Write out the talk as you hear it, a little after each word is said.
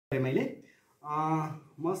मैले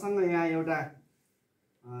मसँग यहाँ एउटा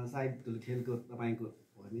सायद खेलको तपाईको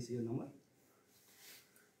भन्नुस् यो नम्बर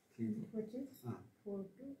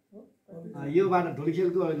योबाट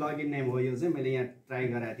ढुलखेलको लगइन नेम हो। यो चाहिँ मैले यहाँ ट्राई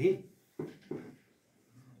गरेको थिएँ।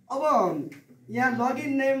 अब यहाँ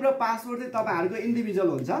लगइन नेम र पासवर्ड चाहिँ तपाईहरुको इन्डिभिजुअल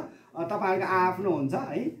हुन्छ, तपाईहरुको आफ्नो हुन्छ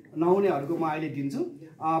है। नहुनेहरुको म अहिले दिन्छु।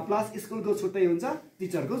 प्लस स्कुलको छुट्टै हुन्छ,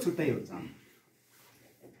 टिचरको छुट्टै हुन्छ।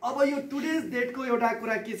 अब यो टुडेज डेटको एउटा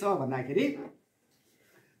कुरा के छ भन्दाखेरि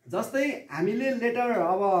जस्तै हामीले लेटर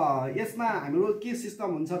अब यसमा हाम्रो के सिस्टम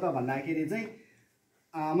हुन्छ त भन्दाखेरि चाहिँ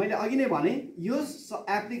मैले अघि नै भने यो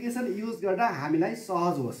एप्लिकेसन युज गर्दा हामीलाई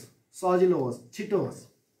सहज होस्, सजिलो होस्, छिटो होस्।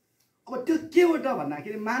 अब त्यो के हो त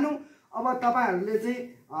भन्दाखेरि मानौ अब तपाईहरुले चाहिँ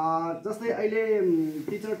जस्तै अहिले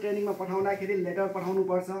टिचर ट्रेनिङमा पठाउँदाखेरि लेटर पठाउनु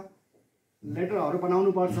पर्छ, लेटरहरु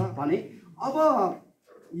बनाउनु पर्छ भने अब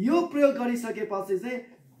यो प्रयोग गरिसकेपछि चाहिँ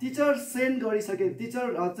टिचर सेन्ड गरिसके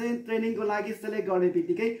टिचर चाहिँ ट्रेनिङको लागि सेलेक्ट गर्ने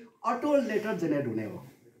बित्तिकै अटो लेटर जेनेरेट हुने हो।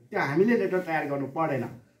 त्यो हामीले लेटर तयार गर्नु पर्दैन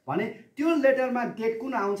भने त्यो लेटरमा डेट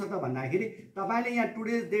कुन आउँछ त भन्दाखेरि तपाईले यहाँ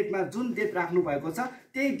टुडेज डेटमा जुन डेट राख्नु भएको छ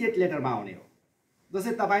त्यही डेट लेटरमा आउने हो।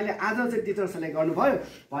 जस्तै तपाईले आज चाहिँ टिचर सेलेक्ट गर्नुभयो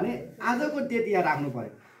भने आजको डेट यहाँ राख्नु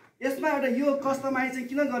पर्यो। यसमा एउटा यो कस्टमाइज चाहिँ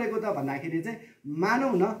किन गरेको त भन्दाखेरि चाहिँ मानौ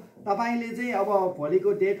न तपाईले चाहिँ अब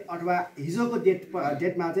भोलिको डेट अथवा हिजोको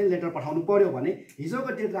डेटमा चाहिँ लेटर पठाउनु पर्यो भने हिजोको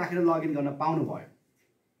डेट राखेर लगइन गर्न पाउनु भयो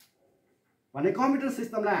भने कम्प्युटर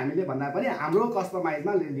सिस्टमलाई हामीले भन्दा पनि हाम्रो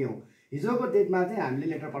कस्टमाइजमा लियौं। हिजोको डेटमा चाहिँ हामीले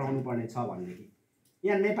लेटर पठाउनु पर्ने छ भनेदेखि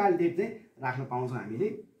यहाँ नेपाल डेट चाहिँ राख्न पाउँछौं हामीले।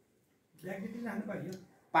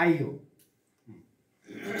 पाइयो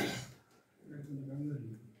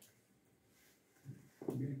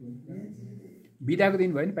बिदाको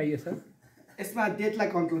दिन भयो नि पाइयो सर। यसमा डेटलाई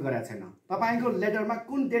कन्ट्रोल गरेको छैन। तपाईको लेटरमा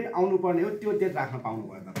कुन डेट आउनु पर्ने हो त्यो डेट राख्न पाउनु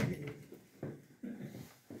भयो तपाईले।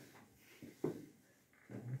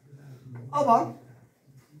 अब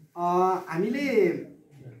हामीले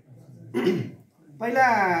पहिला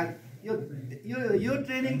यो यो यो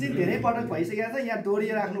ट्रेनिङ चाहिँ धेरै पटक भइसकेको छ। यहाँ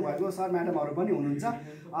दोहोरिएर राख्नु भएको सर म्याडमहरु पनि हुनुहुन्छ।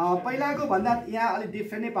 पहिलाको भन्दा यहाँ अलि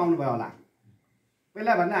डिफ्रेन्ट नै पाउनु भयो होला।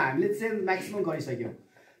 पहिला भन्दा हामीले चाहिँ म्याक्सिमम गरिसक्यौं।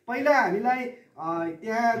 पहिला हामीलाई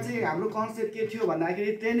त्यहाँ चाहिँ हाम्रो कन्सेप्ट के थियो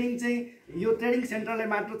भन्दाखेरि ट्रेनिङ चाहिँ यो ट्रेनिङ सेन्टरले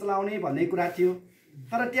मात्र चलाउने भन्ने कुरा थियो।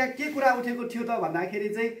 तर त्यहाँ के कुरा उठेको थियो त भन्दाखेरि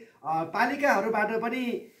चाहिँ पालिकाहरुबाट पनि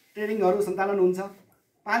ट्रेनिङहरु सञ्चालन हुन्छ,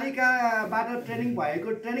 पालिकाबाट ट्रेनिङ भएको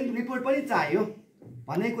ट्रेनिङ रिपोर्ट पनि चाहियो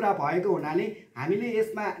भन्ने कुरा भएको हुनाले हामीले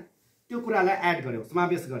यसमा त्यो कुरालाई एड गर्यौं,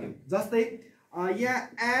 समावेश गर्यौं। जस्तै यहाँ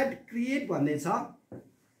एड क्रिएट भन्ने छ।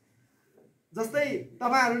 जस्तै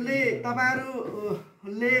तपाईहरुले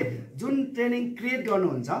जुन ट्रेनिङ क्रिएट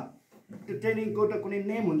गर्नुहुन्छ त्यो ट्रेनिङको त कुनै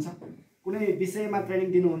नेम हुन्छ, कुनै विषयमा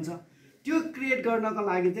ट्रेनिङ दिनुहुन्छ। त्यो क्रिएट गर्नको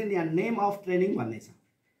लागि चाहिँ यहाँ नेम अफ ट्रेनिङ भन्ने छ।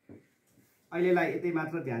 अहिलेलाई यतै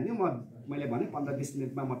मात्र ध्यान दिउँ। मैले भने 15-20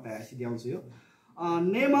 मिनेटमा म तयार सिध्याउँछु। यो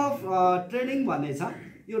नेम अफ ट्रेनिङ भन्ने छ।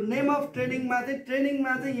 यो नेम अफ ट्रेनिङमा चाहिँ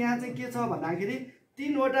ट्रेनिङमा चाहिँ यहाँ चाहिँ के छ भन्दाखेरि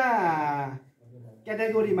 3 वटा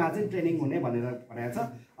क्याटेगोरीमा चाहिँ ट्रेनिङ हुने भनेर भनेको छ।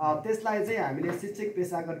 त्यसलाई चाहिँ हामीले शिक्षक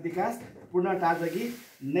पेशागत विकास, पूर्ण ताजगी,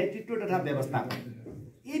 नेतृत्व तथा व्यवस्थापन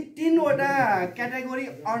यी 3 वटा क्याटेगोरी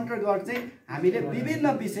अन्तर्गत चाहिँ हामीले विभिन्न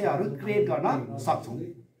विषयहरू क्रिएट गर्न सक्छौं।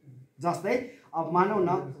 जस्तै अब मानौ न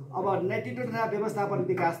अब नेतृत्व तथा व्यवस्थापन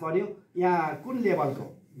विकास भन्यो यहाँ कुन लेभलको।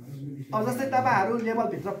 अब जस्तै तपाईहरु लेभल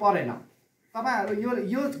भित्र परेन, तपाईहरु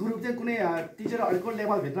यो ग्रुप चाहिँ कुनै टिचरहरुको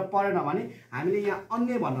लेभल भित्र परेन भने हामीले यहाँ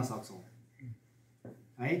अन्य भन्न सक्छौं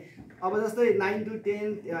है। अब जस्तै 9 to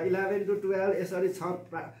 10, 11 to 12 यसरी 6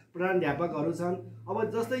 प्राध्यापकहरु छन्। अब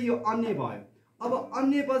जस्तै यो अन्य भयो। अब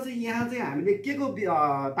अन्य पछि यहाँ चाहिँ हामीले के को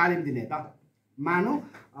तालिम दिने त मानौ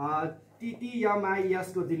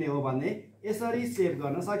TTMIS को दिने हो भने यसरी सेभ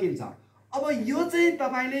गर्न सकिन्छ। अब यो चाहिँ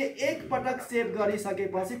तपाईले एक पटक सेभ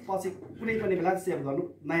गरिसकेपछि पछि कुनै पनि बेला सेभ गर्नु,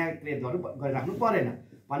 नयाँ क्रिएट गरिराख्नु परेन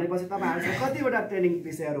भनेपछि तपाईहरुसँग कतिवटा ट्रेनिङ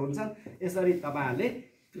विषयहरु हुन्छन् यसरी तपाईहरुले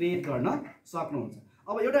क्रिएट गर्न सक्नुहुन्छ।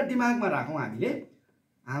 अब एउटा दिमागमा राखौं हामीले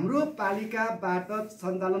हाम्रो पालिकाबाट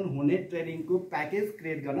सञ्चालन हुने ट्रेनिङको प्याकेज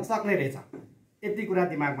क्रिएट गर्न सक्ने रहेछ। यति कुरा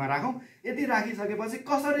दिमागमा राखौं। यति राखिसकेपछि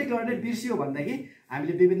कसरी गर्ने बिर्सियो भनेदेखि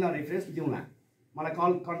हामीले विभिन्न रेफरेन्स दिउँला। मलाई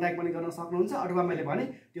कल कन्ट्याक्ट पनि गर्न सक्नुहुन्छ अथवा मैले भने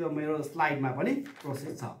त्यो मेरो स्लाइडमा पनि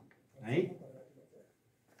प्रोसेस छ है।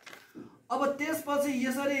 अब त्यसपछि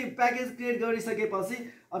यसरी प्याकेज क्रिएट गरिसकेपछि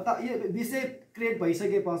यो विषय क्रिएट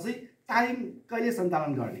भइसकेपछि तालिम कहिले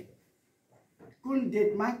सञ्चालन गर्ने, कुन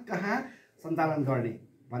डेटमा कहाँ सञ्चालन गर्ने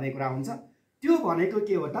भन्ने कुरा हुन्छ। त्यो भनेको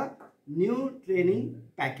के हो त न्यू ट्रेनिङ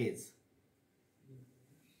प्याकेज।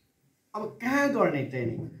 अब कहाँ गर्ने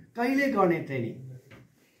ट्रेनिङ, कहिले गर्ने ट्रेनिङ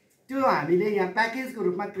त्यो हामीले यहाँ प्याकेजको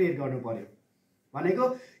रूपमा क्रिएट गर्नु पर्यो। भनेको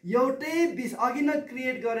एउटै विषय अघि नै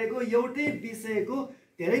क्रिएट गरेको एउटै विषयको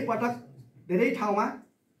धेरै पटक धेरै ठाउँमा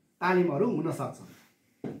तालिमहरू हुन सक्छ।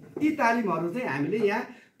 ती तालिमहरू चाहिँ हामीले यहाँ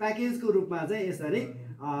प्याकेजको रूपमा चाहिँ यसरी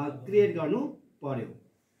क्रिएट गर्नु पर्यो।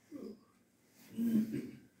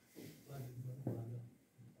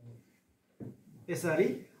 यसरी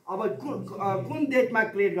अब कुन डेटमा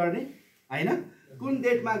क्रिएट गर्ने हैन, कुन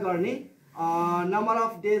डेटमा गर्ने, नम्बर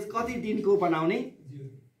अफ डेज कति दिनको बनाउने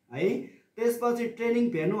है, त्यसपछि ट्रेनिङ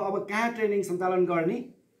भेन्यू अब कहाँ ट्रेनिङ सञ्चालन गर्ने,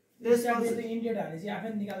 त्यसपछि इन डेट हालेपछि आफै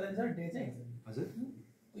निकाल्दैन सर डे चाहिँ। हजुर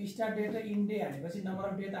स्टार्ट डेट र इन डे हालेपछि नम्बर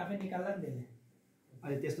अफ डेट आफै निकाल्दैन त्यसले।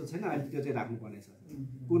 अहिले त्यस्तो छैन, अहिले त्यो चाहिँ राख्नुपर्ने छ।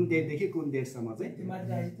 कुन डेटदेखि कुन डेटसम्म चाहिँ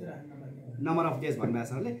नम्बर अफ डेज भन्नुभएको छ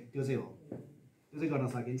सरले, त्यो चाहिँ हो, त्यो चाहिँ गर्न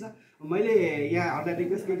सकिन्छ। मैले यहाँ अरूलाई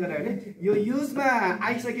रिक्वेस्ट के गरेँ भने यो युजमा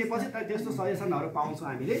आइसकेपछि त त्यस्तो सजेसनहरू पाउँछौँ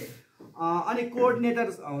हामीले। अनि कोअर्डिनेटर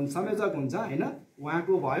संयोजक हुन्छ होइन,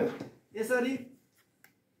 उहाँको भयो। यसरी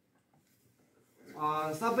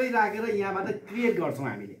सबै राखेर यहाँबाट क्रिएट गर्छौँ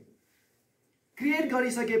हामीले। क्रिएट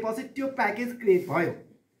गरिसकेपछि त्यो प्याकेज क्रिएट भयो।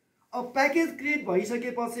 अब प्याकेज क्रिएट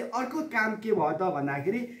भइसकेपछि अर्को काम के भयो त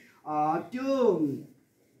भन्दाखेरि त्यो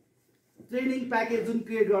ट्रेनिङ प्याकेज जुन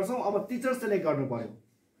क्रिएट गर्छौँ अब टिचर सेलेक्ट गर्नु पर्यो,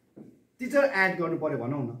 टिचर एड गर्नु पर्यो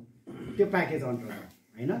भनौँ न त्यो प्याकेज अन्तर्गत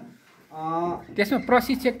होइन। त्यसमा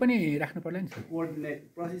प्रशिक्षक पनि राख्नु पर्ला नि सर। कोअर्डिनेट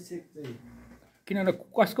प्रशिक्षक चाहिँ किनभने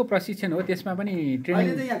कसको प्रशिक्षण हो त्यसमा पनि ट्रेनिङ।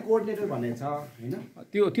 अहिले चाहिँ यहाँ कोअर्डिनेटर भन्ने छ होइन,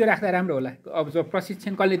 त्यो राख्दा राम्रो होला। अब जो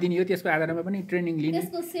प्रशिक्षण कसले दिने हो त्यसको आधारमा पनि ट्रेनिङ लिने।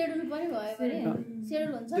 त्यसको शेड्युल पनि भयो भने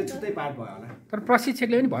शेड्युल हुन्छ त्यो छुट्टै पार्ट भयो होला। तर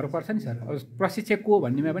प्रशिक्षकले पनि भर पर्छ नि सर। अब प्रशिक्षक को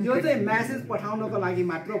भन्नेमा पनि यो चाहिँ म्यासेज पठाउनको लागि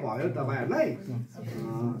मात्र भयो तपाईँहरूलाई।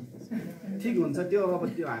 ठिक हुन्छ त्यो, अब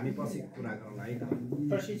त्यो हामी पछि कुरा गरौँला है त।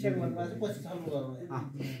 प्रशिक्षक भन्नुहुन्छ पछि चालु गरौँ।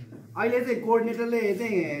 अहिले चाहिँ कोअर्डिनेटरले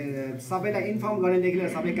चाहिँ सबैलाई इन्फर्म गर्नेदेखि लिएर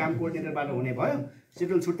सबै काम कोअर्डिनेटरबाट हुने भयो,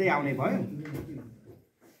 सेड्युल छुट्टै आउने भयो।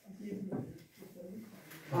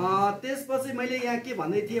 त्यसपछि मैले यहाँ के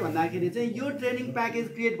भन्दै थिएँ भन्दाखेरि चाहिँ यो ट्रेनिङ प्याकेज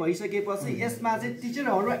क्रिएट भइसकेपछि यसमा चाहिँ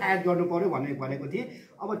टिचरहरू एड गर्नु पर्यो भनेको थिएँ।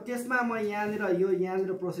 अब त्यसमा म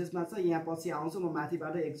यहाँनिर प्रोसेसमा छ, यहाँ पछि आउँछु म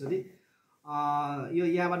माथिबाट एकचोटि यो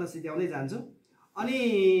यहाँबाट सिध्याउँदै जान्छु। अनि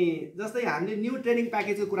जस्तै हामीले न्यू ट्रेनिङ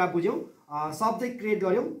प्याकेजको कुरा बुझ्यौँ, सब्जेक्ट क्रिएट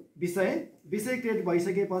गऱ्यौँ, विषय क्रिएट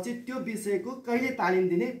भइसकेपछि त्यो विषयको कहिले तालिम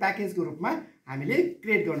दिने प्याकेजको रूपमा हामीले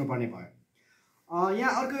क्रिएट गर्नुपर्ने भयो।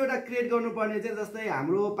 यहाँ अर्को एउटा क्रिएट गर्नुपर्ने चाहिँ जस्तै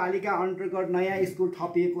हाम्रो पालिका अन्तर्गत नयाँ स्कुल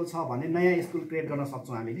थपिएको छ भने नयाँ स्कुल क्रिएट गर्न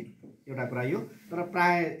सक्छौँ हामीले, एउटा कुरा यो। तर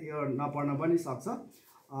प्राय यो नपढ्न पनि सक्छ।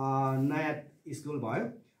 नयाँ स्कुल भयो,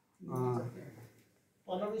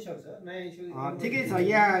 ठिकै छ।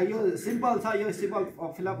 यहाँ यो सिम्पल छ, यो सिम्पल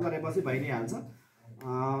फिलअप गरेपछि भइ नै हाल्छ।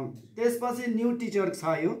 त्यसपछि न्यू टिचर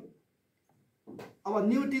छ यो। अब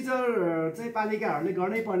न्यू टिचर चाहिँ पालिकाहरूले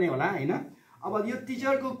गर्नै पर्ने होला होइन। अब यो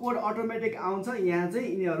टिचरको कोड अटोमेटिक आउँछ, यहाँ चाहिँ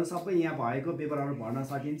यिनीहरू सबै यहाँ भएको पेपरहरू भर्न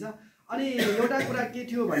सकिन्छ। अनि एउटा कुरा के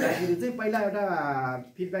थियो भन्दाखेरि चाहिँ पहिला एउटा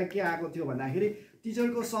फिडब्याक के आएको थियो भन्दाखेरि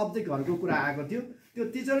टिचरको सब्जेक्टहरूको कुरा आएको थियो। त्यो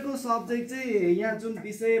टिचरको सब्जेक्ट चाहिँ यहाँ जुन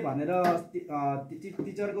विषय भनेर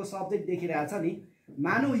टिचरको सब्जेक्ट देखिरहेछ नि,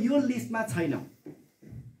 मानौँ यो लिस्टमा छैन,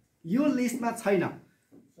 यो लिस्टमा छैन,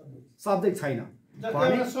 सब्जेक्ट छैन,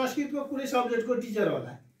 संस्कृतको कुनै सब्जेक्टको टिचर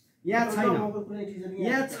होला, यहाँ छैन,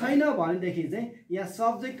 यहाँ छैन भनेदेखि चाहिँ यहाँ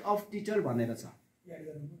सब्जेक्ट अफ टिचर भनेर छ,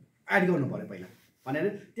 एड गर्नु पर्यो पहिला भनेर।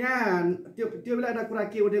 त्यहाँ त्यो बेला एउटा कुरा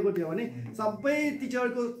के उठेको थियो भने सबै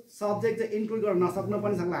टिचरको सब्जेक्ट चाहिँ इन्क्लुड गर्न नसक्नु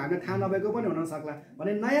पनि सक्ला, हामीलाई थाहा नभएको पनि हुन सक्ला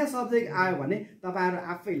भने नयाँ सब्जेक्ट आयो भने तपाईँहरू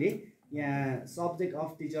आफैले यहाँ सब्जेक्ट अफ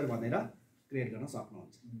टिचर भनेर क्रिएट गर्न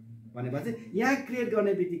सक्नुहुन्छ। भनेपछि यहाँ क्रिएट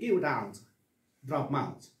गर्ने बित्तिकै एउटा आउँछ, ड्रपमा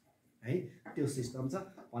आउँछ है, त्यो सिस्टम छ।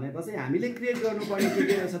 भनेपछि हामीले क्रिएट गर्नुपर्ने के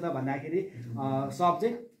रहेछ त भन्दाखेरि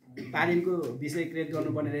सब्जेक्ट, तालिमको विषय क्रिएट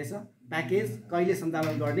गर्नुपर्ने रहेछ, प्याकेज कहिले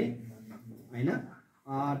सञ्चालन गर्ने होइन,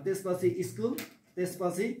 त्यसपछि स्कुल,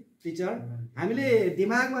 त्यसपछि टिचर। हामीले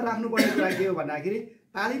दिमागमा राख्नुपर्ने कुरा के हो भन्दाखेरि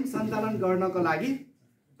तालिम सञ्चालन गर्नको लागि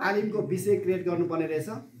तालिमको विषय क्रिएट गर्नुपर्ने रहेछ,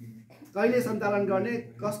 कहिले सञ्चालन गर्ने,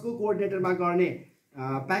 कसको कोअर्डिनेटरमा गर्ने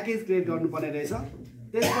प्याकेज क्रिएट गर्नुपर्ने रहेछ।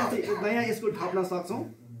 त्यसपछि नयाँ स्कुल थप्न सक्छौँ,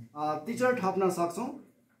 टिचर थप्न सक्छौँ,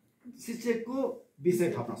 शिक्षकको विषय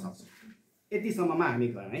थप्न सक्छौँ। यतिसम्ममा हामी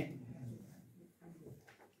गयौँ है।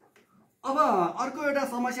 अब अर्को एउटा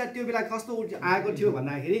समस्या त्यो बेला कस्तो आएको थियो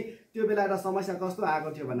भन्दाखेरि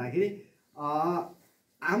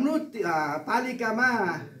हाम्रो पालिकामा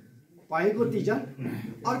भएको टिचर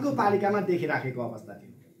अर्को पालिकामा देखिराखेको अवस्था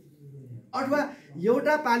थियो, अथवा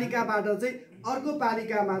एउटा पालिकाबाट चाहिँ अर्को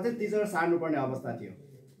पालिकामा चाहिँ टिचर सार्नुपर्ने अवस्था थियो,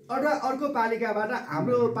 अथवा अर्को पालिकाबाट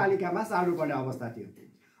हाम्रो पालिकामा सार्नुपर्ने अवस्था थियो।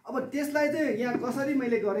 अब त्यसलाई चाहिँ यहाँ कसरी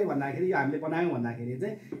मैले गरेँ भन्दाखेरि, यो हामीले बनायौँ भन्दाखेरि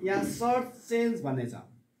चाहिँ यहाँ सर्ट चेन्ज भन्ने छ।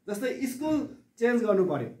 जस्तै स्कुल चेन्ज गर्नु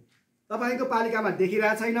पर्यो। तपाईँको पालिकामा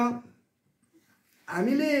देखिरहेको छैन।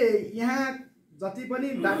 हामीले यहाँ जति पनि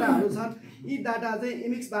डाटाहरू छन् यी डाटा चाहिँ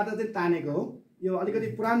इमिक्सबाट चाहिँ तानेको हो। यो अलिकति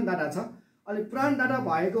पुरानो डाटा छ। अनि पुरानो डाटा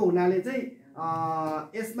भएको हुनाले चाहिँ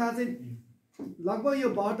यसमा चाहिँ लगभग यो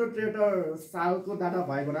 72-73 सालको डाटा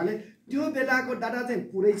भएको हुनाले त्यो बेलाको डाटा चाहिँ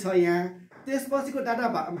पुरै छ यहाँ। त्यसपछिको डाटा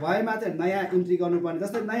भएमा चाहिँ नयाँ इन्ट्री गर्नुपर्ने,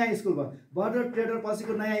 जस्तै नयाँ स्कुल भयो 72-73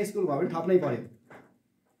 पछिको नयाँ स्कुल भयो भने थप्नै पर्यो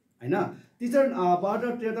होइन। टिचर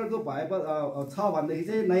 72-73 को भए छ भनेदेखि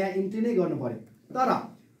चाहिँ नयाँ इन्ट्री नै गर्नु पर्यो। तर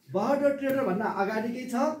 72-73 भन्दा अगाडिकै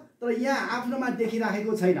छ तर यहाँ आफ्नोमा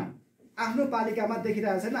देखिराखेको छैन, आफ्नो पालिकामा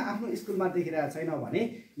देखिरहेको छैन, आफ्नो स्कुलमा देखिरहेको छैन भने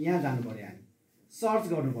यहाँ जानु पर्यो, हामी सर्च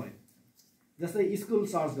गर्नु पर्यो। जस्तै स्कुल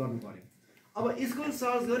सर्च गर्नु पर्यो। अब स्कुल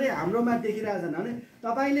सर्च गरे हाम्रोमा देखिरहेको छैन भने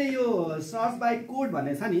तपाईँले यो सर्च बाई कोड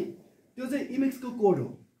भन्ने छ नि, त्यो चाहिँ इमिक्सको कोड हो।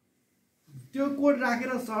 त्यो कोड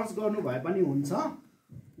राखेर सर्च गर्नु भए पनि हुन्छ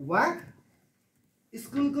वा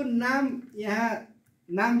स्कुलको नाम यहाँ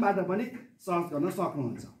नामबाट पनि सर्च गर्न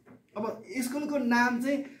सक्नुहुन्छ। अब स्कुलको नाम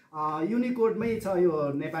चाहिँ युनिकोडमै छ, यो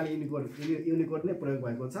नेपाली युनिकोड नै प्रयोग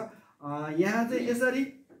भएको छ। यहाँ चाहिँ यसरी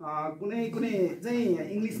कुनै कुनै चाहिँ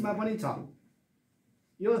इङ्ग्लिसमा पनि छ।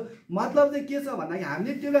 यो मतलब चाहिँ के छ भन्दाखेरि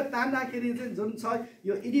हामीले त्यसलाई तान्दाखेरि चाहिँ जुन छ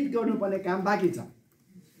यो एडिट गर्नुपर्ने काम बाँकी छ।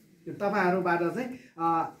 त्यो तपाईँहरूबाट चाहिँ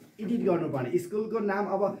एडिट गर्नुपर्ने स्कुलको नाम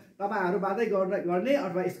अब तपाईँहरूबाटै गर्ने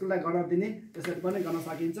अथवा स्कुललाई गर्न दिने त्यसरी पनि गर्न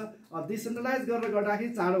सकिन्छ। डिसेन्ट्रलाइज गरेर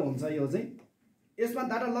गर्दाखेरि चाँडो हुन्छ। यो चाहिँ यसमा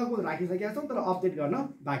डाटा लगभग राखिसकेका छौँ तर अपडेट गर्न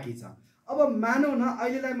बाँकी छ। अब मानौँ न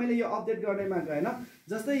अहिलेलाई मैले यो अपडेट गर्नेमा गएन,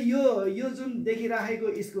 जस्तै यो जुन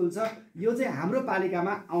देखिराखेको स्कुल छ यो चाहिँ हाम्रो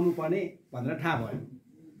पालिकामा आउनुपर्ने भनेर थाहा भयो।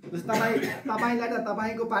 जस्तै तपाईँलाई त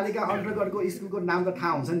तपाईँको पालिका अन्तर्गतको स्कुलको नाम त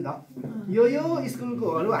थाहा हुन्छ नि त, यो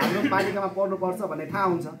स्कुलकोहरू हाम्रो पालिकामा पढ्नुपर्छ भन्ने थाहा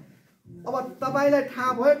हुन्छ। अब तपाईँलाई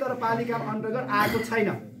थाहा भयो तर पालिकामा अन्तर्गत आएको छैन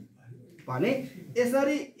भने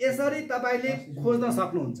यसरी तपाईँले खोज्न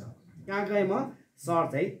सक्नुहुन्छ। कहाँ गएँ म?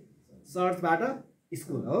 सर्च है, सर्चबाट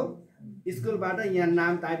स्कुल हो, स्कुलबाट यहाँ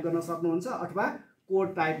नाम टाइप गर्न सक्नुहुन्छ अथवा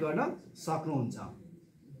कोड टाइप गर्न सक्नुहुन्छ।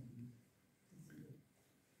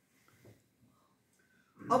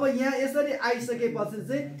 अब यहाँ यसरी आइसकेपछि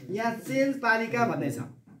चाहिँ यहाँ चेन्ज पालिका भन्ने छ।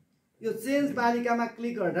 यो चेन्ज पालिकामा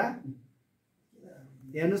क्लिक गर्दा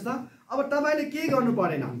हेर्नुहोस् त, अब तपाईँले के गर्नु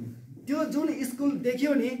परेन, त्यो जुन स्कुल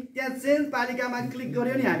देख्यो नि त्यहाँ चेन्ज पालिकामा क्लिक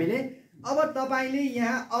गर्यो नि हामीले, अब तपाईँले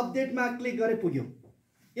यहाँ अपडेटमा क्लिक गरे पुग्यो।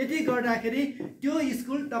 यति गर्दाखेरि त्यो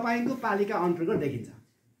स्कुल तपाईँको पालिका अन्तर्गत देखिन्छ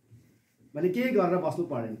भने केही गरेर बस्नु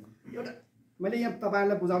परेन। एउटा मैले यहाँ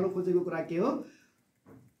तपाईँहरूलाई बुझाउन खोजेको कुरा के हो,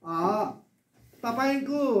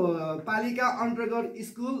 तपाईँको पालिका अन्तर्गत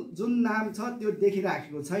स्कुल जुन नाम छ त्यो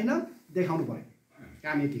देखिराखेको छैन, देखाउनु पर्यो।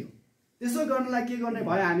 काम यति हो। त्यसो गर्नलाई के गर्ने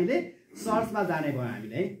भयो, हामीले सर्चमा जाने भयो।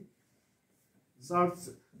 हामीले है सर्च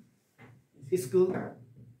स्कुल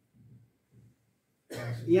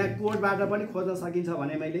यहाँ कोडबाट पनि खोज्न सकिन्छ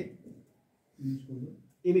भने मैले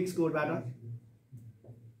इमिक्स कोडबाट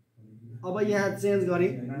अब यहाँ चेन्ज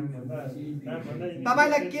गरेँ।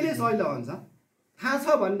 तपाईँलाई केले सजिलो हुन्छ थाहा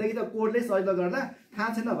छ भनेदेखि त कोडले सजिलो गर्दा, थाहा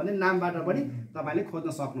छैन भने नामबाट पनि तपाईँले खोज्न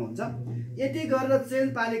सक्नुहुन्छ। यति गरेर चेन्ज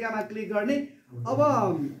पालिकामा क्लिक गर्ने। अब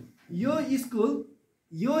यो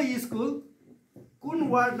स्कुल कुन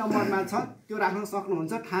वार्ड नम्बरमा छ त्यो राख्न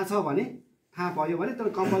सक्नुहुन्छ। थाहा छ भने थाहा भयो भने, तर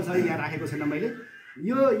कम्पलसरी यहाँ राखेको छैन मैले।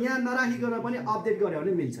 यो यहाँ नराखिकन पनि अपडेट गऱ्यो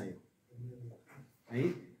भने मिल्छ यो है।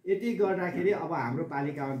 यति गर्दाखेरि अब हाम्रो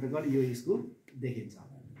पालिका अन्तर्गत यो स्कुल देखिन्छ।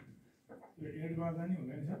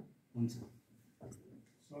 हुन्छ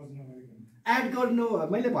एड गर्नु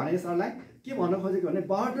मैले भने सरलाई के भन्न खोजेको भने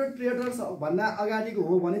 72-73 भन्दा अगाडिको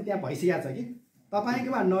हो भने त्यहाँ भइसकेको छ कि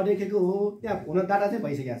तपाईँकोमा नदेखेको हो, त्यहाँ हुन डाटा चाहिँ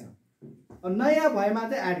भइसकेको छ। नयाँ भएमा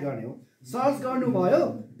चाहिँ एड गर्ने हो। सर्च गर्नुभयो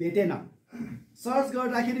भेटेन, सर्च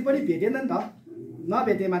गर्दाखेरि पनि भेटेन नि त,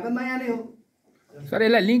 नभेटेमा त नयाँ नै हो। सर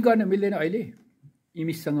यसलाई लिङ्क गर्न मिल्दैन अहिले,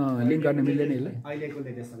 इमिससँग लिङ्क गर्न मिल्दैन यसलाई अहिलेको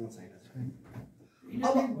लेटेस्टसँग छैन।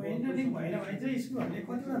 अब इन्टरलिङ्क भएन भने चाहिँ स्कुलहरूले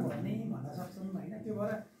कतिवटा भर्ने भन्न सक्छन् होइन। त्यो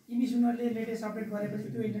भएर इमिस उनीहरूले लेटेस्ट अपडेट गरेपछि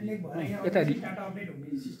त्यो इन्टरलिङ्क भएर यहाँ डाटा अपडेट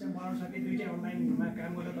हुने सिस्टम बनाउन सके, दुईटै अनलाइनमा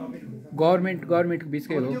काम गर्दा त अपडेट हुन्छ। गभर्मेन्टको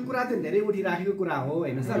बिचकै हो त्यो कुरा चाहिँ धेरै उठिराखेको कुरा हो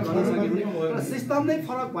होइन सर, गर्न सकिने तर सिस्टम नै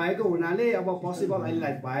फरक भएको हुनाले अब पोसिबल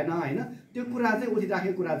अहिले भएन होइन। त्यो कुरा चाहिँ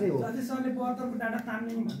उठिराखेको कुरा चाहिँ हो। सरले बर्तरको डाटा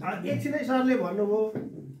तान्ने नि एकछिनै सरले भन्नुभयो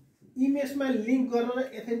इमेजमा लिङ्क गरेर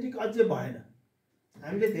एथेन्टिक अझै भएन।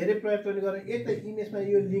 हामीले धेरै प्रयोग पनि गरेर एक त इमेजमा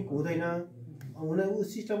यो लिङ्क हुँदैन, हुन ऊ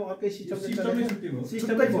सिस्टम अर्कै सिस्टमले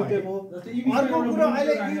सिस्टमै छुटेको। अर्को कुरो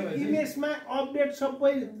अहिले इमेजमा अपडेट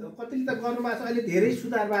सबै कतिले त गर्नुभएको छ, अहिले धेरै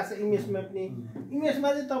सुधार भएको छ इमेजमा पनि। इमेजमा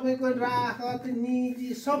चाहिँ तपाईँको राहत निजी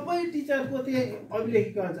सबै टिचरको चाहिँ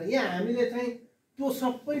अभिलेखीकरण छ। यहाँ हामीले चाहिँ त्यो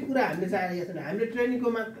सबै कुरा हामीले चाहिएको छैन। हामीले ट्रेनिङको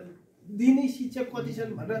मात्र दिने शिक्षक कति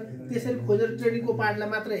छन् भनेर त्यसरी खोजेर ट्रेनिङको पार्टलाई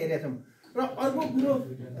मात्र हेरेका छौँ। र अर्को कुरो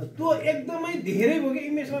त्यो एकदमै धेरै भयो कि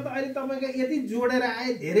इमेजमा त अहिले तपाईँको यति जोडेर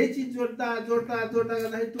आए धेरै चिज जोड्दा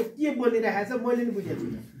गर्दाखेरि त्यो के बनिरहेको छ मैले नि बुझेको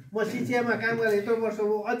छुइनँ। म शिक्षामा काम गरेर यत्रो वर्ष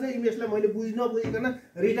हो अझै इमेजलाई मैले नबुझिकन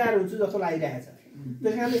रिटायर हुन्छु जस्तो लागिरहेको छ।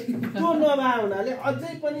 त्यस कारणले त्यो नभए हुनाले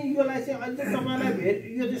अझै पनि योलाई चाहिँ अझै तपाईँलाई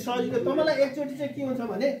यो चाहिँ सजिलो। तपाईँलाई एकचोटि चाहिँ के हुन्छ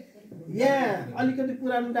भने यहाँ अलिकति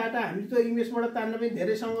पुरानो डाटा हामी त्यो इमेजबाट तान्न पनि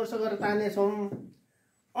धेरै सङ्घर्ष गरेर तानेछौँ।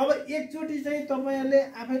 अब एकचोटि चाहिँ तपाईँहरूले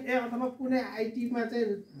आफै अथवा कुनै आइटीमा चाहिँ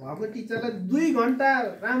भएको टिचरलाई 2 घन्टा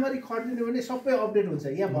राम्ररी खटिदिनु भने सबै अपडेट हुन्छ।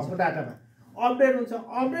 यहाँ भएको डाटामा अपडेट हुन्छ।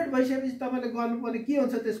 अपडेट भइसकेपछि तपाईँले गर्नुपर्ने के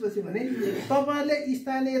हुन्छ त्यसपछि भने तपाईँहरूले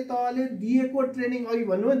स्थानीय तहले दिएको ट्रेनिङ अघि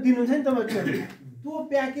भन्नुभयो दिनुहुन्छ नि तपाईँको ट्रेनिङ त्यो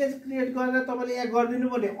प्याकेज क्रिएट गरेर तपाईँले यहाँ गरिदिनु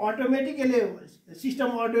पर्ने अटोमेटिक यसले सिस्टम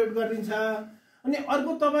अपडेट गरिदिन्छ। अनि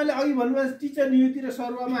अर्को तपाईँले अघि भन्नुभएको टिचर नियुक्ति र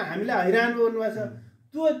सरुवामा हामीलाई हैरान गर्नुभएको छ।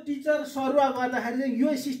 त्यो टिचर सरुवा गर्दाखेरि चाहिँ यो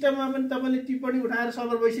सिस्टममा पनि तपाईँले टिप्पणी उठाएर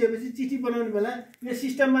सर्भर भइसकेपछि चिठी बनाउने बेला यो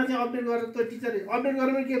सिस्टममा चाहिँ अपडेट गरेर त्यो टिचर अपडेट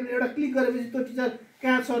गरेर के एउटा क्लिक गरेपछि त्यो टिचर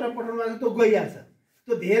कहाँ सरुवा पठाउनु भएको छ त्यो गइहाल्छ।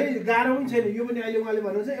 त्यो धेरै गाह्रो पनि छैन। यो पनि अहिले उहाँले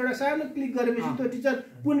भन्नुहुन्छ एउटा सानो क्लिक गरेपछि त्यो टिचर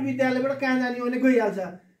कुन विद्यालयबाट कहाँ जाने भने गइहाल्छ।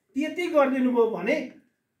 त्यति गरिदिनु भयो भने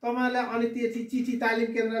तपाईँलाई अनि त्यति चिठी तालिम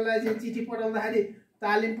केन्द्रलाई चाहिँ चिठी पठाउँदाखेरि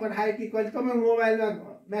तालिम पठायो कि कहिले तपाईँ मोबाइलमा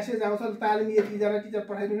मेसेज आउँछ तालिम यतिजना टिचर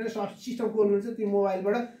पठाइदिनु सिस्टम खोल्नुहुन्छ त्यो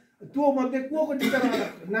मोबाइलबाट त्यो मध्ये को टिचर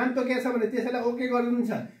नाम त के छ भने त्यसैलाई ओके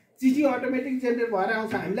गरिदिनुहुन्छ। चिठी अटोमेटिक जेनेरेट भएर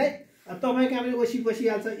आउँछ हामीलाई तपाईँ कहाँ पनि ओसी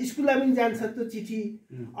बसिहाल्छ। स्कुललाई पनि जान्छ त्यो चिठी।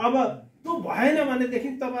 अब त्यो भएन भनेदेखि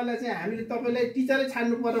तपाईँलाई चाहिँ हामीले तपाईँलाई टिचरै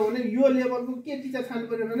छान्नु पर्यो भने यो लेभलको के टिचर छान्नु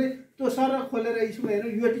पर्यो भने त्यो सर खोलेर स्कुल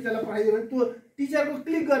हेरेर यो टिचरलाई पठाइदियो भने त्यो टिचरको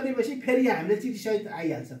क्लिक गरिदिएपछि फेरि हामीले चिठीसहित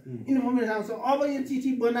आइहाल्छ इन्फर्मेसन आउँछ। अब यो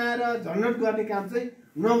चिठी बनाएर झन्झट गर्ने काम चाहिँ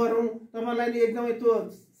नगरौँ। तपाईँलाई एकदमै त्यो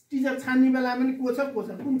टिचर छान्ने बेला पनि को छ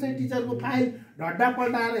कुन चाहिँ टिचरको फाइल ढड्डा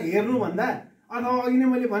पल्टाएर हेर्नुभन्दा अथवा अघि नै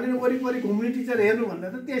मैले भने वरिपरि घुम्ने टिचर हेर्नुभन्दा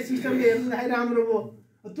त त्यस सिस्टमले हेर्दाखेरि राम्रो हो।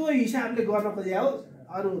 त्यो हिसाबले गर्न खोजे हो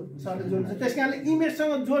अरू सरले जोड्छ। त्यस कारणले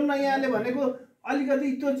इमेजसँग जोड्न यहाँले भनेको अलिकति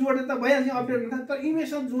त्यो जोडेर त भइहाल्छ अपडेट हुन्छ। तर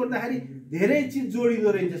इमेजसँग जोड्दाखेरि धेरै चिज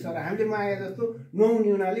जोडिँदो रहेछ सर। हामीले मागे जस्तो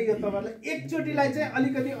नहुने हुनाले यो तपाईँलाई एकचोटिलाई चाहिँ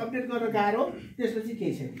अलिकति अपडेट गर्न गाह्रो त्यसपछि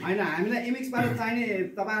केही छैन। होइन हामीलाई इमेजबाट चाहिने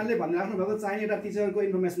तपाईँहरूले भनिराख्नु भएको चाहिने एउटा टिचरको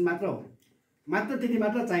इन्फर्मेसन मात्र हो। मात्र त्यति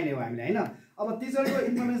मात्र चाहिने हो हामीले होइन। अब टिचरको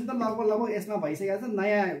इन्फर्मेसन त लगभग यसमा भइसकेको छ।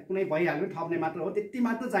 नयाँ कुनै भइहाल्यो थप्ने मात्र हो त्यति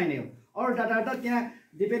मात्र चाहिने हो। अरू डाटा त त्यहाँ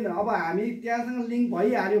डिपेन्ड अब हामी त्यहाँसँग लिङ्क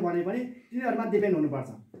भइहाल्यो भने पनि तिनीहरूमा डिपेन्ड हुनुपर्छ।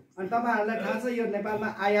 अनि तपाईँहरूलाई थाहा छ यो नेपालमा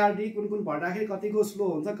आइआरडी कुन भर्दाखेरि कतिको स्लो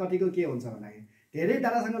हुन्छ कतिको के हुन्छ भन्दाखेरि धेरै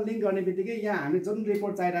डाटासँग लिङ्क गर्ने बित्तिकै यहाँ हामीले जुन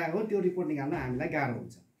रिपोर्ट चाहिरहेको हो त्यो रिपोर्ट निकाल्न हामीलाई गाह्रो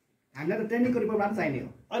हुन्छ। हामीलाई त ट्रेनिङको रिपोर्ट मात्र चाहिने हो।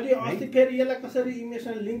 अनि अस्ति फेरि यसलाई कसरी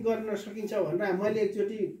इमेजसँग लिङ्क गर्न सकिन्छ भनेर मैले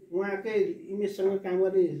एकचोटि उहाँकै इमेजसँग काम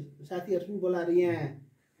गर्ने साथीहरू पनि बोलाएर यहाँ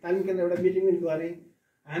तालिम केन्द्र एउटा मिटिङ पनि गरेँ।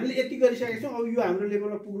 हामीले यति गरिसकेका छौँ। अब यो हाम्रो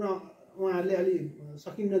लेभलमा पुग्न उहाँहरूले अलि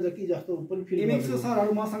सकिन्न कि जस्तो पनि फिल इमेजको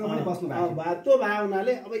सरहरू मसँग पनि बस्नु भएको त्यो भयो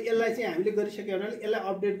हुनाले अब यसलाई चाहिँ हामीले गरिसक्यो हुनाले यसलाई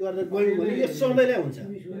अपडेट गरेर गयौँ भने यो सबैलाई हुन्छ।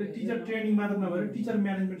 टिचर ट्रेनिङ मात्र नभएर टिचर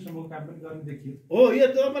म्यानेजमेन्टसम्मको काम पनि गर्न देखियो हो। यो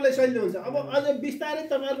तपाईँलाई सजिलो हुन्छ। अब अझ बिस्तारै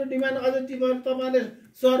तपाईँहरूको डिमान्ड अझ तपाईँले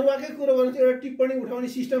सरुवाकै कुरो गर्नु एउटा टिप्पणी उठाउने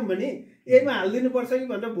सिस्टम भने यहीमा हालिदिनुपर्छ कि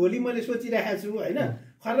भनेर भोलि मैले सोचिरहेको छु होइन।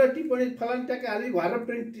 खर टिप्पणी फलान ट्याक्क हाल्यो घर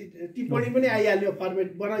प्रिन्ट टिप्पणी पनि आइहाल्यो फर्मेट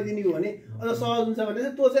बनाइदिने हो भने अझ सहज हुन्छ भने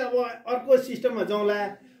चाहिँ त्यो चाहिँ अब अर्को सिस्टममा जाउँला।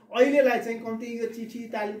 अहिलेलाई चाहिँ कम्ती यो चिठी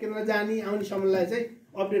तालिम केन्द्रमा जाने आउने समयलाई चाहिँ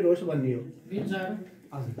अपडेट होस् भन्ने हो।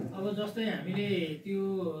 अब जस्तै हामीले त्यो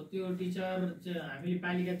टिचर हामीले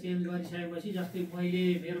पालिका चेन्ज गरिसकेपछि जस्तै मैले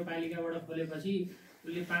मेरो पालिकाबाट खोलेपछि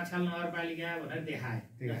उसले 5 साल नगरपालिका भनेर देखाए।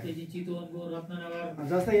 जस्तै चितवनको रत्ननगर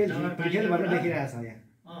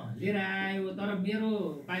लिएर आयो। तर मेरो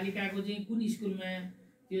पालिकाको चाहिँ कुन स्कुलमा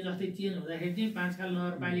त्यो जस्तै चेन्ज हुँदाखेरि चाहिँ 5 साल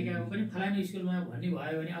नगरपालिकाको पनि फलानु स्कुलमा भन्ने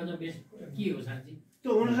भयो भने अझ बेस्ट के हो साँच्ची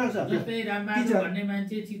त्यो हुनसक्छ। जस्तै रामबहादुर भन्ने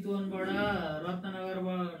मान्छे चितवनबाट रत्ननगर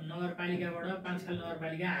नगरपालिकाबाट 5 साल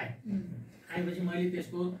नगरपालिका आएपछि मैले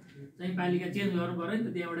त्यसको चाहिँ पालिका चेन्ज गर्नु पर्यो नि त।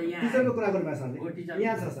 त्यहाँबाट यहाँ टिचरको कुरा गर्नु पर्छ सर।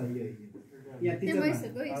 यहाँ छ सर यो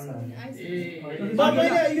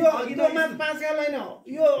तपाईँले यो हिन्दोमा 5 साल होइन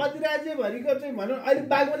यो अधिराज्यभरिको चाहिँ भनौँ अहिले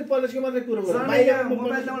बागमती प्रदेशको मात्रै कुरो गर्नु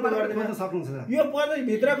यो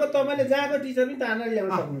प्रदेशभित्रको तपाईँले जहाँको टिचर पनि तानेर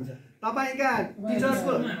ल्याउन सक्नुहुन्छ। तपाईँका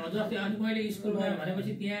टिचर्सको जस्तै अनि मैले स्कुलमा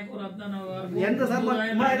भनेपछि त्यहाँको रत्ननगर हेर्नु सर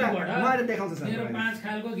म देखाउँछु सर। मेरो 5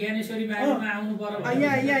 खालको ज्ञानेश्वरी बारेमा आउनु पर्यो।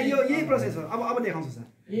 यहाँ यो यही प्रोसेस हो। अब देखाउँछु सर।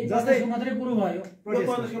 जस्तै मात्रै कुरो भयो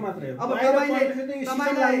अब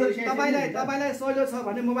तपाईँलाई सजिलो छ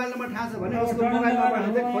भने मोबाइल नम्बर थाहा छ भने उसको मोबाइल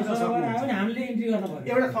नम्बर खोज्न सक्नुहुन्छ। हामीले इन्ट्री गर्नु पर्यो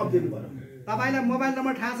एउटा थप दिनु पर्यो। तपाईँलाई मोबाइल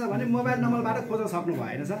नम्बर थाहा छ भने मोबाइल नम्बरबाट खोज्न सक्नु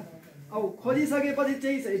भएन सर। अब खोजिसकेपछि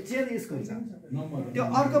चाहिँ चेन्ज स्कुल छ, त्यो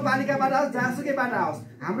अर्को पालिकाबाट आओस् जहाँसुकैबाट आओस्,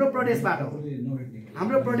 हाम्रो प्रदेशबाट हो,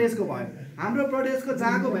 हाम्रो प्रदेशको भयो, हाम्रो प्रदेशको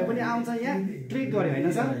जहाँको भए पनि आउँछ। यहाँ क्लिक गर्यो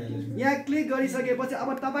होइन सर, यहाँ क्लिक गरिसकेपछि अब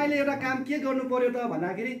तपाईँले एउटा काम के गर्नु पर्यो त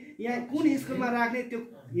भन्दाखेरि यहाँ कुन स्कुलमा राख्ने त्यो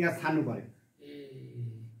यहाँ छान्नु पर्यो।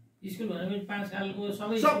 स्कुल भनेपछि 5 सालको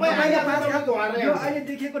सबै अहिले 5 सालको यो अहिले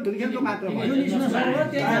देखेको ढुल्खेलको मात्र भयो।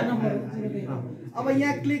 अब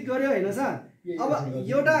यहाँ क्लिक गर्यो होइन सर। अब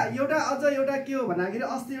एउटा अझ एउटा के हो भन्दाखेरि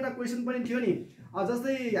अस्ति एउटा क्वेसन पनि थियो नि,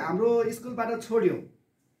 जस्तै हाम्रो स्कुलबाट छोड्यो,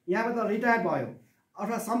 यहाँबाट रिटायर्ड भयो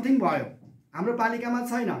अथवा समथिङ भयो, हाम्रो पालिकामा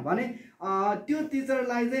छैन भने त्यो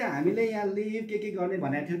टिचरलाई चाहिँ हामीले यहाँ लिभ के गर्ने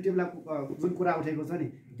भनेको थियो, त्यो बेला जुन कुरा उठेको छ नि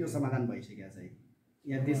त्यो समाधान भइसकेको छ।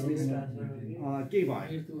 यहाँ डिसमिस के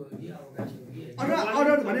भयो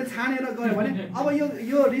अर्डर भने छानेर गयो भने अब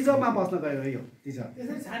यो रिजर्भमा बस्न गयो यो टिचर,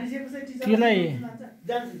 त्यसलाई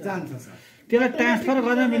जान्छ सर। त्यसलाई ट्रान्सफर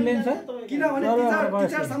गर्न मिल्दैन सर, किनभने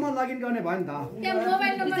टिचरसम्म लगइन गर्ने भयो नि त।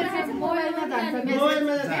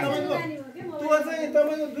 त्यो चाहिँ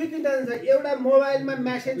तपाईँको 2-3 टा जान्छ। एउटा मोबाइलमा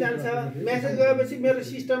म्यासेज जान्छ, म्यासेज गएपछि मेरो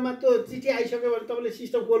सिस्टममा त्यो चिठी आइसक्यो भने तपाईँले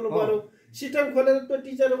सिस्टम खोल्नु पर्यो। सिस्टम खोलेर त्यो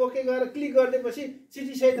टिचर ओके गरेर क्लिक गरिदिएपछि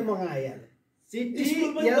चिठी सहित मगा आइहाल्यो।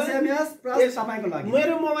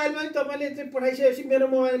 मेरो मोबाइलमा तपाईँले चाहिँ पठाइसकेपछि मेरो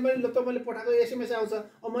मोबाइलमा तपाईँले पठाएको SMS आउँछ।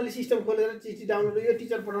 अब मैले सिस्टम खोलेर चिठी डाउनलोड यो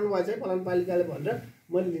टिचर पठाउनु भएछ है फलानु पालिकाले भनेर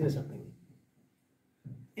मैले लिन सक्ने।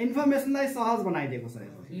 इन्फर्मेसनलाई सहज बनाइदिएको छ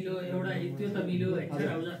मिलो एउटा त्यो त मिलो होइन सर।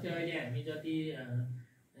 अब जस्तै अहिले हामी जति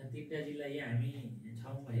 3टा जिल्ला यहाँ हामी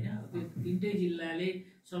छौँ होइन, त्यो 3टै जिल्लाले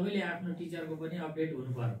सबैले आफ्नो टिचरको पनि अपडेट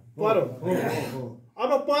हुनु पर्यो।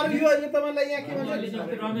 अब पर्यो यो तपाईँलाई यहाँ के भन्छ,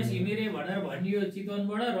 रमेश घिमिरे भनेर भनियो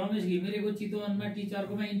चितवनबाट, रमेश घिमिरेको चितवनमा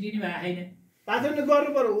टिचरकोमा इन्ट्री नै भएको छैन। पाचनले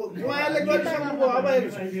गर्नु पर्यो, उहाँले गरिसक्नुभयो।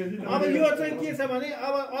 अब यो चाहिँ के छ भने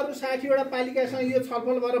अब अरू 60वटा पालिकासँग यो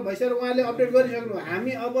छलफल गरेर भइसकेर उहाँले अपडेट गरिसक्नु।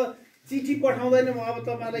 हामी अब चिठी पठाउँदैनौँ। अब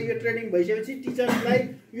तपाईँलाई यो ट्रेनिङ भइसकेपछि टिचरलाई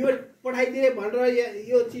यो पठाइदिए भनेर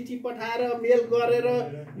यो चिठी पठाएर मेल गरेर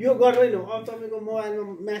यो गर्दैनौँ। अब तपाईँको मोबाइलमा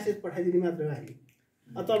म्यासेज पठाइदिने मात्रै हो। हामी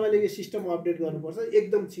अब तपाईँले यो सिस्टम अपडेट गर्नुपर्छ,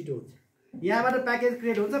 एकदम छिटो हुन्छ। यहाँबाट प्याकेज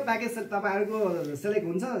क्रिएट हुन्छ, प्याकेज तपाईँहरूको सेलेक्ट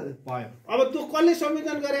हुन्छ भयो। अब त्यो कसले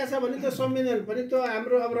संयोजन गरेको छ भने त्यो संयोजन पनि त्यो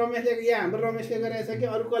हाम्रो अब रमेशले हाम्रो रमेशले गरेको छ कि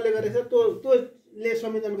अरू कसले गरेको छ त्योले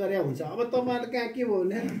संयोजन गरे हुन्छ। अब तपाईँहरूले कहाँ के भयो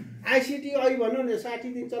भने आइसिटी अहिले भनौँ न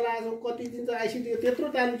 60 दिन चलाएको छौँ, कति दिन चाहिँ आइसिटी त्यत्रो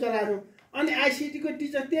तालिम चलाएको छौँ। अनि आइसिटीको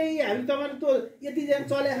टिचर त्यही हामी तपाईँले त्यो यतिजना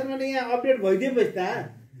चलेको छ भने यहाँ अपडेट भइदिएपछि त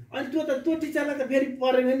अनि त्यो टिचरलाई त फेरि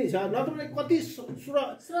परेन नि सर। नत्र कति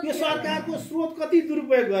यो सरकारको स्रोत कति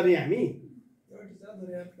दुरुपयोग गर्ने हामी।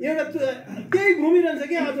 एउटा त्यही घुमिरहन्छ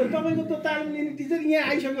क्या। हजुर तपाईँको त्यो तालिम लिने टिचर यहाँ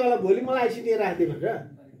आइसक्यो होला, भोलि मलाई आइसिटी राखिदियो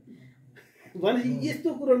भनेर यस्तो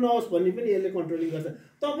कुरो नहोस् भन्ने पनि यसले कन्ट्रोलिङ गर्छ।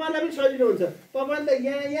 तपाईँलाई पनि सजिलो हुन्छ। तपाईँले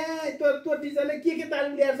यहाँ त्यो टिचरले के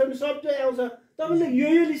तालिम ल्याएको छ भने सबै आउँछ। तपाईँले यो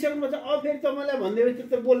लिइसक्नुपर्छ। अब फेरि तपाईँलाई भनिदिएपछि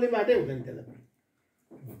त्यो बोल्ने बाटै हुँदैन। त्यसलाई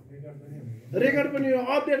रेकर्ड पनि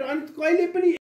अपडेट अनि कहिले पनि